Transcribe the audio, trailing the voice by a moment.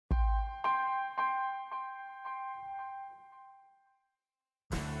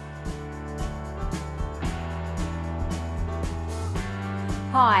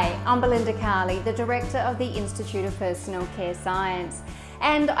Hi, I'm Belinda Carli, the Director of the Institute of Personal Care Science.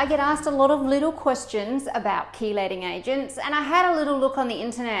 And I get asked a lot of little questions about chelating agents, and I had a little look on the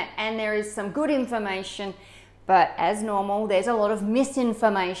internet and there is some good information, but as normal, there's a lot of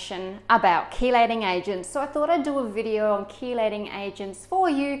misinformation about chelating agents. So I thought I'd do a video on chelating agents for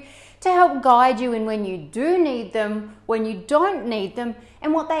you to help guide you in when you do need them, when you don't need them,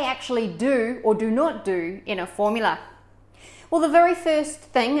 and what they actually do or do not do in a formula. Well, the very first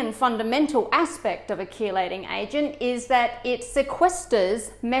thing and fundamental aspect of a chelating agent is that it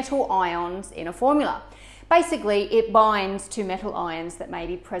sequesters metal ions in a formula. Basically, it binds to metal ions that may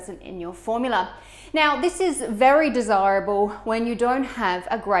be present in your formula. Now, this is very desirable when you don't have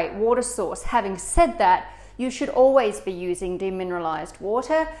a great water source. Having said that, you should always be using demineralized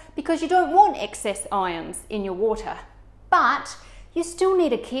water because you don't want excess ions in your water. But you still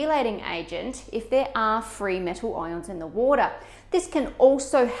need a chelating agent if there are free metal ions in the water. This can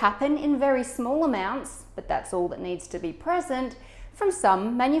also happen in very small amounts, but that's all that needs to be present, from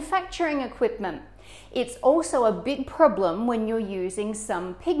some manufacturing equipment. It's also a big problem when you're using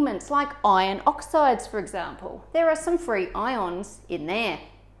some pigments like iron oxides, for example. There are some free ions in there.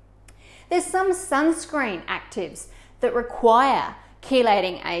 There's some sunscreen actives that require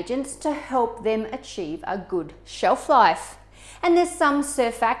chelating agents to help them achieve a good shelf life. And there's some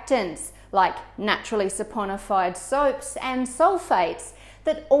surfactants like naturally saponified soaps and sulfates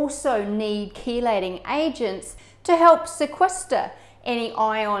that also need chelating agents to help sequester any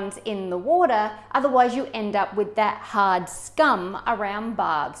ions in the water, otherwise you end up with that hard scum around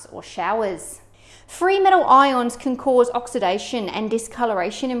baths or showers. Free metal ions can cause oxidation and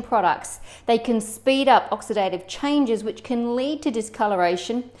discoloration in products. They can speed up oxidative changes which can lead to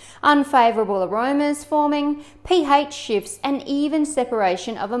discoloration, unfavourable aromas forming, pH shifts and even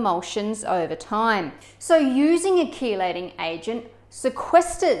separation of emulsions over time. So using a chelating agent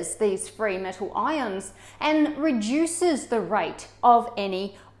sequesters these free metal ions and reduces the rate of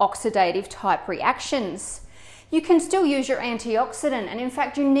any oxidative type reactions. You can still use your antioxidant, and in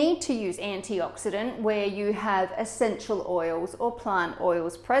fact you need to use antioxidant where you have essential oils or plant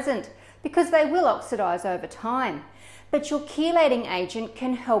oils present because they will oxidize over time. But your chelating agent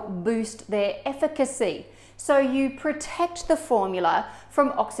can help boost their efficacy, so you protect the formula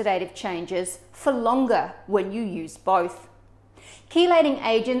from oxidative changes for longer when you use both. Chelating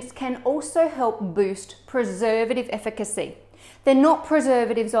agents can also help boost preservative efficacy. They're not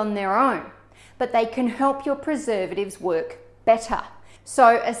preservatives on their own, but they can help your preservatives work better.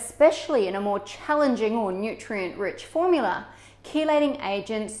 So especially in a more challenging or nutrient-rich formula, chelating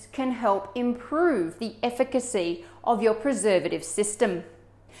agents can help improve the efficacy of your preservative system.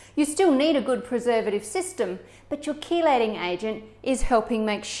 You still need a good preservative system, but your chelating agent is helping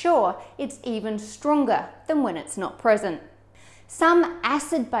make sure it's even stronger than when it's not present. Some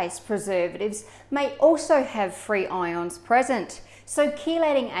acid-based preservatives may also have free ions present, so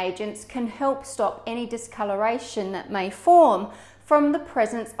chelating agents can help stop any discoloration that may form from the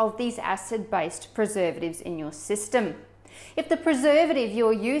presence of these acid-based preservatives in your system. If the preservative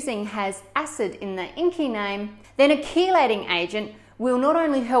you're using has acid in the INCI name, then a chelating agent will not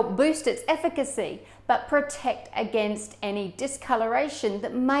only help boost its efficacy, but protect against any discoloration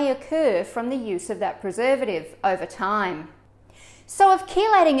that may occur from the use of that preservative over time. So if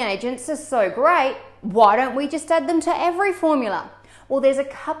chelating agents are so great, why don't we just add them to every formula? Well, there's a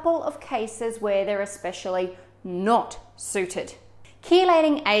couple of cases where they're especially not suited.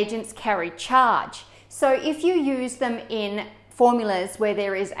 Chelating agents carry charge, so if you use them in formulas where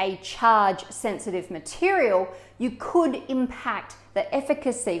there is a charge-sensitive material, you could impact the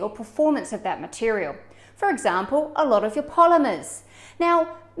efficacy or performance of that material. For example, a lot of your polymers.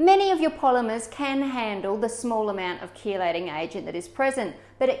 Now, many of your polymers can handle the small amount of chelating agent that is present,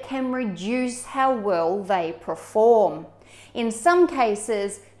 but it can reduce how well they perform. In some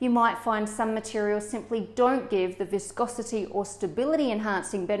cases, you might find some materials simply don't give the viscosity or stability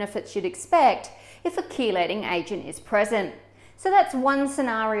enhancing benefits you'd expect if a chelating agent is present. So that's one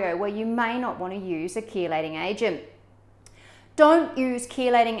scenario where you may not want to use a chelating agent. Don't use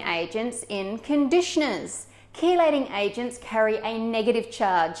chelating agents in conditioners. Chelating agents carry a negative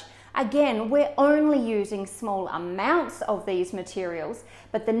charge. Again, we're only using small amounts of these materials,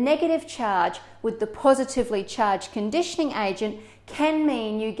 but the negative charge with the positively charged conditioning agent can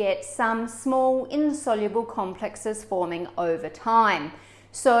mean you get some small insoluble complexes forming over time.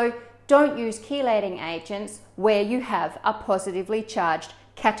 So don't use chelating agents where you have a positively charged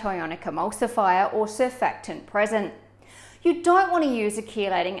cationic emulsifier or surfactant present. You don't want to use a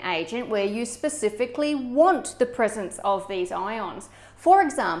chelating agent where you specifically want the presence of these ions. For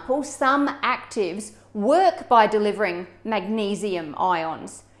example, some actives work by delivering magnesium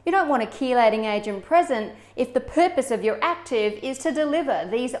ions. You don't want a chelating agent present if the purpose of your active is to deliver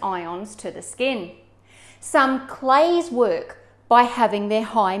these ions to the skin. Some clays work by having their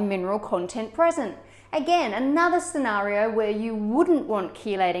high mineral content present. Again, another scenario where you wouldn't want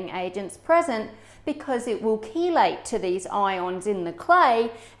chelating agents present because it will chelate to these ions in the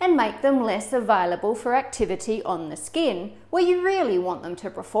clay and make them less available for activity on the skin where you really want them to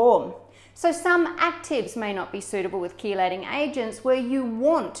perform. So some actives may not be suitable with chelating agents where you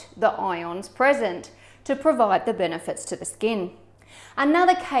want the ions present to provide the benefits to the skin.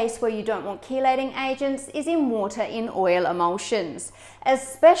 Another case where you don't want chelating agents is in water in oil emulsions,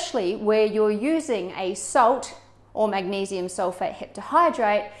 especially where you're using a salt or magnesium sulfate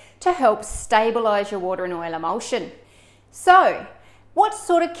heptahydrate to help stabilize your water and oil emulsion. So, what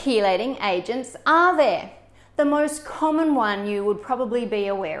sort of chelating agents are there? The most common one you would probably be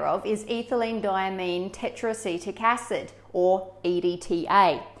aware of is ethylene diamine tetraacetic acid, or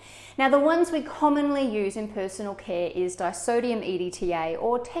EDTA. Now, the ones we commonly use in personal care is disodium EDTA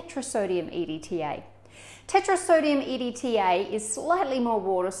or tetrasodium EDTA. Tetrasodium EDTA is slightly more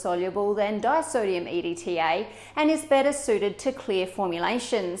water soluble than disodium EDTA and is better suited to clear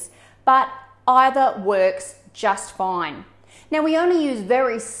formulations, but either works just fine. Now, we only use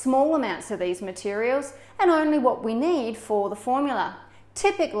very small amounts of these materials and only what we need for the formula,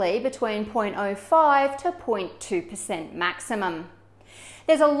 typically between 0.05 to 0.2% maximum.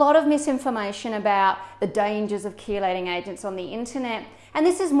 There's a lot of misinformation about the dangers of chelating agents on the internet, and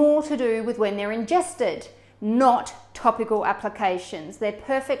this is more to do with when they're ingested, not topical applications. They're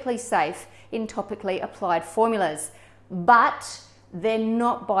perfectly safe in topically applied formulas, but they're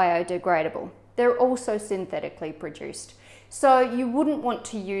not biodegradable. They're also synthetically produced. So you wouldn't want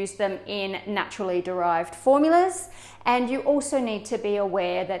to use them in naturally derived formulas, and you also need to be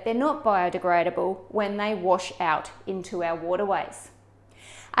aware that they're not biodegradable when they wash out into our waterways.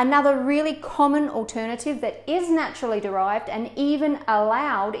 Another really common alternative that is naturally derived and even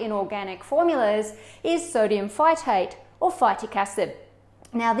allowed in organic formulas is sodium phytate or phytic acid.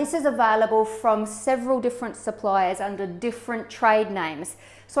 Now, this is available from several different suppliers under different trade names,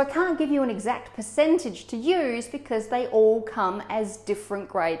 so I can't give you an exact percentage to use because they all come as different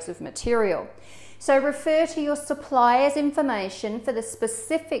grades of material. So refer to your supplier's information for the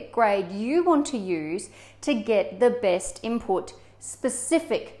specific grade you want to use to get the best input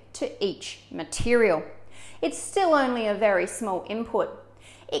specific to each material. It's still only a very small input.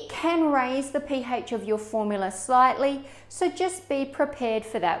 It can raise the pH of your formula slightly, so just be prepared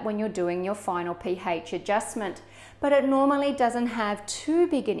for that when you're doing your final pH adjustment. But it normally doesn't have too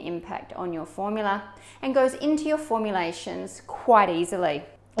big an impact on your formula and goes into your formulations quite easily.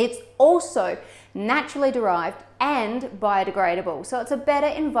 It's also naturally derived and biodegradable, so it's a better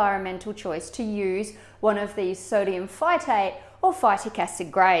environmental choice to use one of these sodium phytate or phytic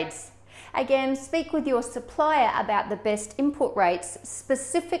acid grades. Again, speak with your supplier about the best input rates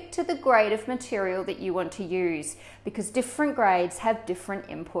specific to the grade of material that you want to use, because different grades have different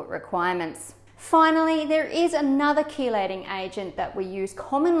input requirements. Finally, there is another chelating agent that we use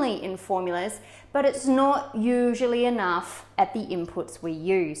commonly in formulas, but it's not usually enough at the inputs we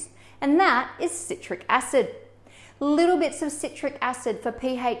use, and that is citric acid. Little bits of citric acid for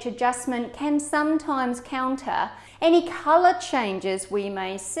pH adjustment can sometimes counter any colour changes we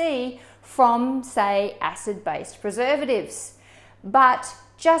may see from, say, acid-based preservatives. But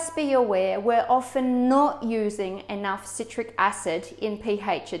just be aware, we're often not using enough citric acid in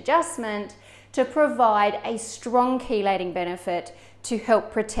pH adjustment to provide a strong chelating benefit to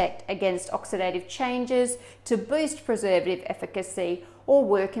help protect against oxidative changes, to boost preservative efficacy, or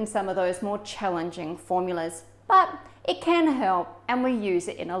work in some of those more challenging formulas. But it can help, and we use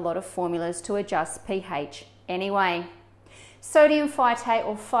it in a lot of formulas to adjust pH anyway. Sodium phytate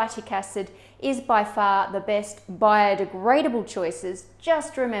or phytic acid is by far the best biodegradable choices.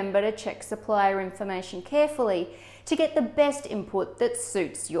 Just remember to check supplier information carefully to get the best input that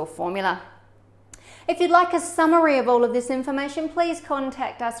suits your formula. If you'd like a summary of all of this information, please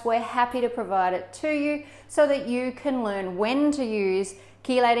contact us. We're happy to provide it to you so that you can learn when to use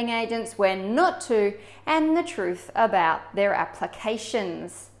chelating agents, when not to, and the truth about their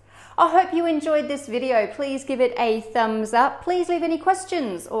applications. I hope you enjoyed this video. Please give it a thumbs up. Please leave any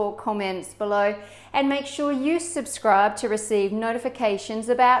questions or comments below, and make sure you subscribe to receive notifications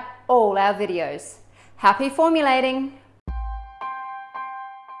about all our videos. Happy formulating!